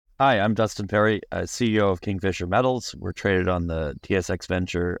Hi, I'm Dustin Perry, CEO of Kingfisher Metals. We're traded on the TSX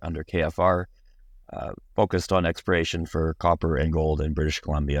venture under KFR, focused on exploration for copper and gold in British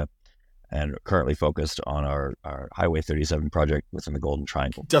Columbia, and currently focused on our Highway 37 project within the Golden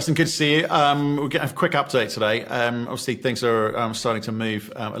Triangle. Dustin, good to see you. We're getting a quick update today. Obviously, things are starting to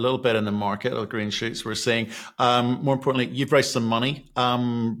move a little bit in the market, little green shoots we're seeing. More importantly, you've raised some money.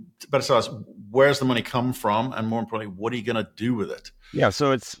 Better tell us, where's the money come from? And more importantly, what are you going to do with it? Yeah,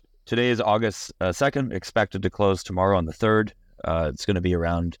 so today is August 2nd, expected to close tomorrow on the 3rd. It's going to be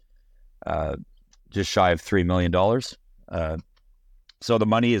around just shy of $3 million. So the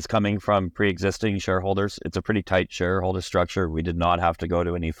money is coming from pre-existing shareholders. It's a pretty tight shareholder structure. We did not have to go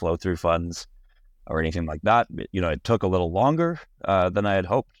to any flow-through funds or anything like that. It took a little longer than I had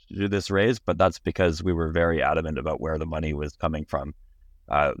hoped to do this raise, but that's because we were very adamant about where the money was coming from.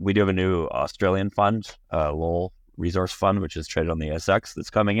 We do have a new Australian fund, Lowell Resource Fund, which is traded on the TSX,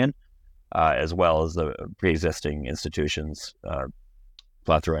 that's coming in, as well as the pre-existing institutions,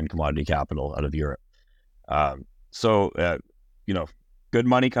 plethora and commodity capital out of Europe. Good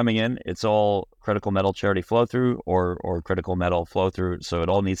money coming in. It's all critical metal charity flow through or critical metal flow through. So it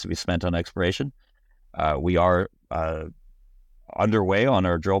all needs to be spent on exploration. We are underway on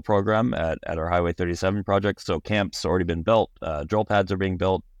our drill program at our Highway 37 project. So camp's already been built. Drill pads are being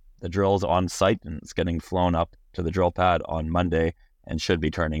built. The drill's on site and it's getting flown up to the drill pad on Monday and should be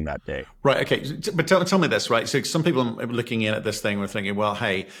turning that day. Right. Okay. But tell me this, right? So some people are looking in at this thing, we're thinking, well,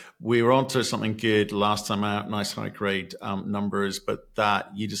 hey, we were onto something good last time out, nice high grade numbers, but that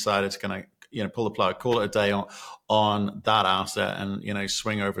you decided to kind of, pull the plug, call it a day on that asset and,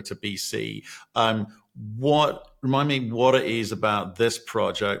 swing over to BC. Remind me what it is about this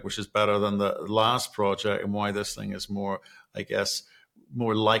project, which is better than the last project, and why this thing is more, I guess,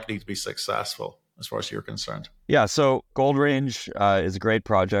 more likely to be successful as far as you're concerned. Yeah, so Gold Range is a great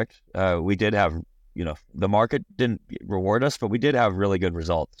project. We did have, the market didn't reward us, but we did have really good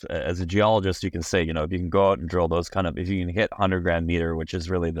results. As a geologist, you can say, if you can go out and drill those if you can hit 100 gram meter, which is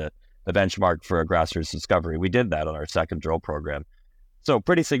really the benchmark for a grassroots discovery, we did that on our second drill program. So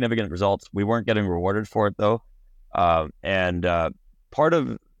pretty significant results. We weren't getting rewarded for it though. And part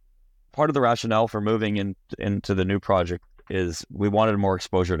of the rationale for moving into the new project is we wanted more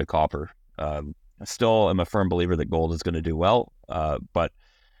exposure to copper. I still am a firm believer that gold is going to do well, but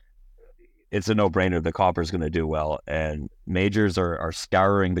it's a no-brainer that copper is going to do well. And majors are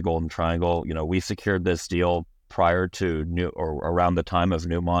scouring the Golden Triangle. We secured this deal prior to around the time of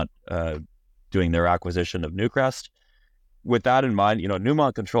Newmont doing their acquisition of Newcrest. With that in mind,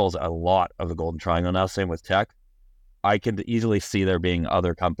 Newmont controls a lot of the Golden Triangle now. Same with Teck. I can easily see there being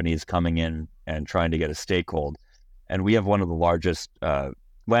other companies coming in and trying to get a stakehold. And we have one of the largest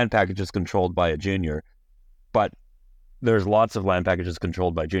land packages controlled by a junior, but there's lots of land packages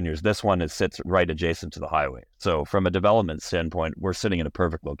controlled by juniors. This one sits right adjacent to the highway. So from a development standpoint, we're sitting in a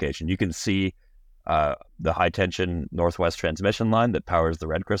perfect location. You can see the high tension northwest transmission line that powers the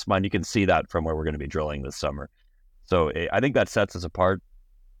Red Chris mine. You can see that from where we're going to be drilling this summer. So I think that sets us apart.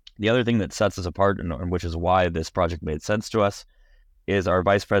 The other thing that sets us apart, and which is why this project made sense to us, is our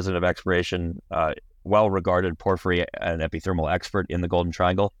Vice President of Exploration, well-regarded porphyry and epithermal expert in the Golden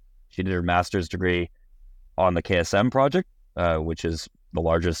Triangle. She did her master's degree on the KSM project, which is the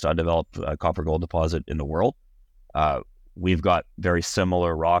largest undeveloped copper gold deposit in the world. We've got very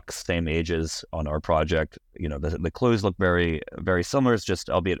similar rocks, same ages on our project. The clues look very, very similar. It's just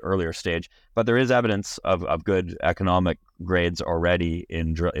albeit earlier stage, but there is evidence of good economic grades already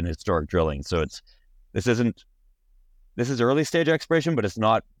in historic drilling. So this is early stage exploration, but it's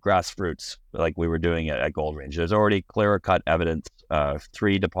not grassroots like we were doing at Gold Range. There's already clear cut evidence,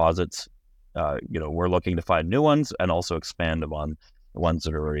 3 deposits. We're looking to find new ones and also expand upon the ones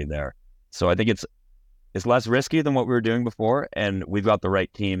that are already there. So I think it's less risky than what we were doing before, and we've got the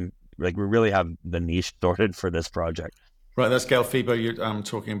right team. Like, we really have the niche sorted for this project. Right, that's Gail Febo you're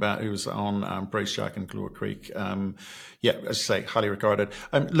talking about, who was on Brace Jack and Glory Creek. As I say, highly regarded.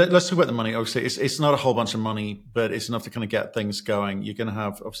 Let's talk about the money. Obviously, it's not a whole bunch of money, but it's enough to kind of get things going. You're going to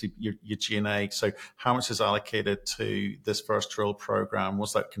have, obviously, your G&A. So how much is allocated to this first drill program?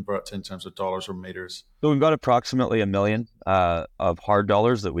 What's that convert to in terms of dollars or meters? So we've got approximately $1 million of hard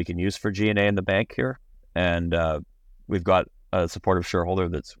dollars that we can use for G&A in the bank here. And we've got a supportive shareholder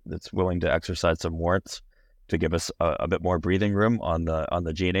that's willing to exercise some warrants to give us a bit more breathing room on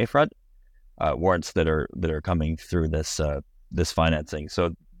the G&A front, warrants that are coming through this financing.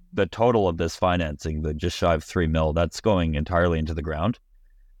 So the total of this financing, the just shy of $3 million, that's going entirely into the ground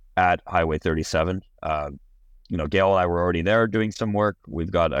at Highway 37. Gail and I were already there doing some work.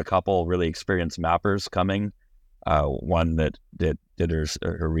 We've got a couple really experienced mappers coming one that did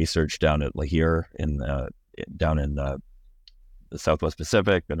her research down at Lahire down in the Southwest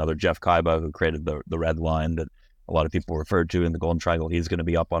Pacific. Another Jeff Kaiba, who created the red line that a lot of people referred to in the Golden Triangle. He's going to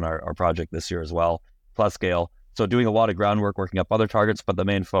be up on our project this year as well, plus scale. So doing a lot of groundwork, working up other targets, but the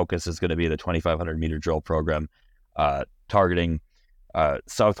main focus is going to be the 2,500 meter drill program, targeting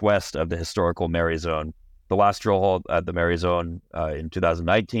southwest of the historical Mary Zone. The last drill hole at the Mary Zone in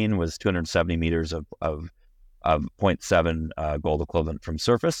 2019 was 270 meters of 0.7 gold equivalent from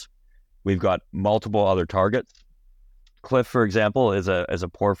surface. We've got multiple other targets. Cliff, for example, is a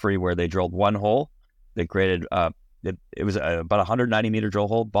porphyry where they drilled one hole. They graded it was about a 190 meter drill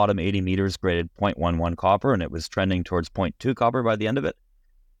hole. Bottom 80 meters graded 0.11 copper, and it was trending towards 0.2 copper by the end of it.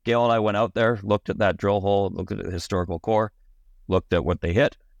 Gail and I went out there, looked at that drill hole, looked at the historical core, looked at what they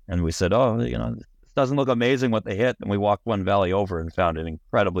hit, and we said, oh, this doesn't look amazing what they hit. And we walked one valley over and found an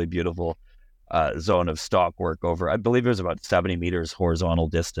incredibly beautiful zone of stock work over, I believe it was about 70 meters horizontal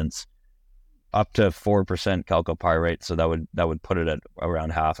distance, up to 4% chalcopyrite. So that would put it at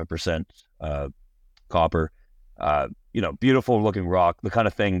around 0.5% copper. Beautiful looking rock, the kind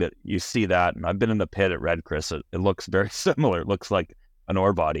of thing that you see that. And I've been in the pit at Red Chris. It looks very similar. It looks like an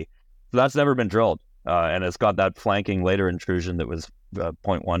ore body. So that's never been drilled. And it's got that flanking later intrusion that was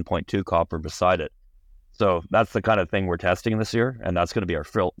 0.1, 0.2 copper beside it. So that's the kind of thing we're testing this year. And that's going to be our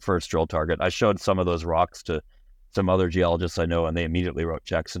first drill target. I showed some of those rocks to some other geologists I know, and they immediately wrote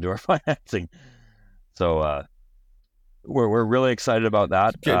checks into our financing. So we're really excited about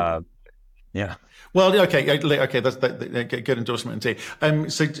that. Yeah. Well, okay, that's good endorsement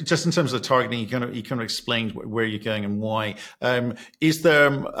indeed. So just in terms of the targeting, you kind of explained where you're going and why. Is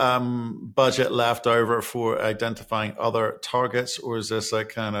there budget left over for identifying other targets, or is this a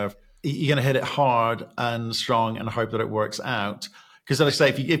kind of you're going to hit it hard and strong and hope that it works out? Because like I say,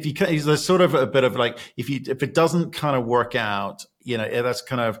 if you there's sort of a bit of like if it doesn't kind of work out, that's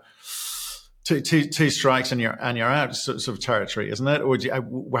kind of two strikes and you're out sort of territory, isn't it?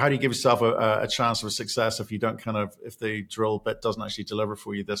 Or how do you give yourself a chance of success if the drill bit doesn't actually deliver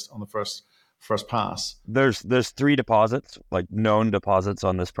for you this on the first pass? There's 3 deposits, like known deposits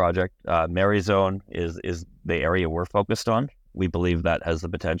on this project. Mary Zone is the area we're focused on. We believe that has the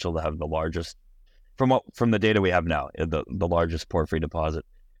potential to have the largest, from the data we have now, the largest porphyry deposit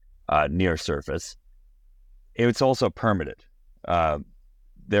near surface. It's also permitted.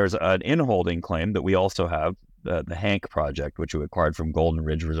 There's an in-holding claim that we also have, the Hank project, which we acquired from Golden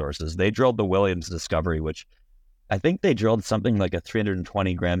Ridge Resources. They drilled the Williams discovery, which I think they drilled something like a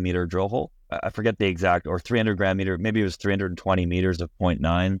 320 gram meter drill hole. I forget the exact, or 300 gram meter, maybe it was 320 meters of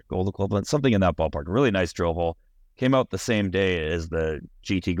 0.9 gold equivalent, something in that ballpark. A really nice drill hole. Came out the same day as the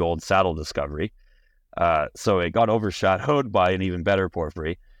GT Gold saddle discovery. So it got overshadowed by an even better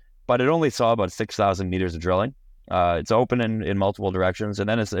porphyry, but it only saw about 6,000 meters of drilling. It's open in multiple directions, and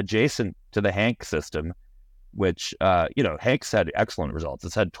then it's adjacent to the Hank system, which, Hank's had excellent results.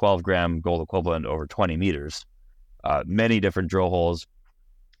 It's had 12 gram gold equivalent over 20 meters, many different drill holes,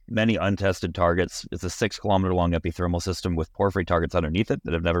 many untested targets. It's a 6 kilometer long epithermal system with porphyry targets underneath it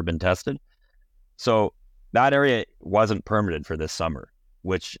that have never been tested. So that area wasn't permitted for this summer,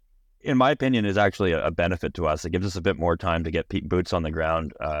 which in my opinion is actually a benefit to us. It gives us a bit more time to get boots on the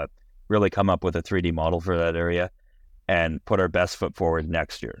ground, really come up with a 3D model for that area and put our best foot forward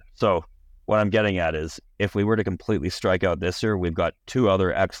next year. So what I'm getting at is if we were to completely strike out this year, we've got 2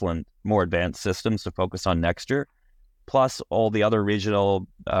 other excellent, more advanced systems to focus on next year, plus all the other regional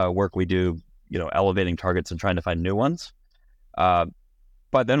work we do, elevating targets and trying to find new ones.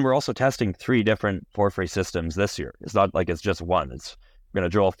 But then we're also testing 3 different porphyry systems this year. It's not like it's just one. We're going to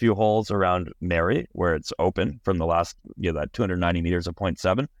drill a few holes around Mary where it's open from the last, that 290 meters of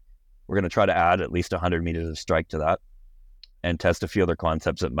 0.7. We're going to try to add at least 100 meters of strike to that and test a few other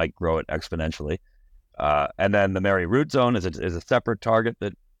concepts that might grow it exponentially. And then the Mary Root Zone is a separate target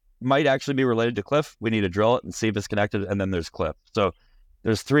that might actually be related to Cliff. We need to drill it and see if it's connected. And then there's Cliff. So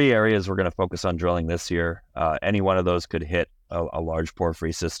there's 3 areas we're going to focus on drilling this year. Any one of those could hit a large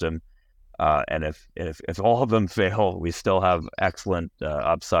porphyry system. And if all of them fail, we still have excellent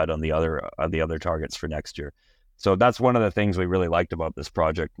upside on the other targets for next year. So that's one of the things we really liked about this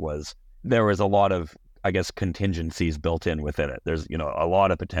project was there was a lot of, I guess, contingencies built in within it. There's, a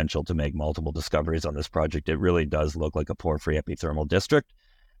lot of potential to make multiple discoveries on this project. It really does look like a porphyry epithermal district.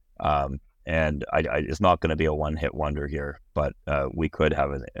 And it's not going to be a one-hit wonder here, but we could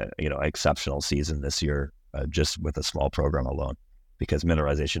have an exceptional season this year just with a small program alone because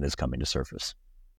mineralization is coming to surface.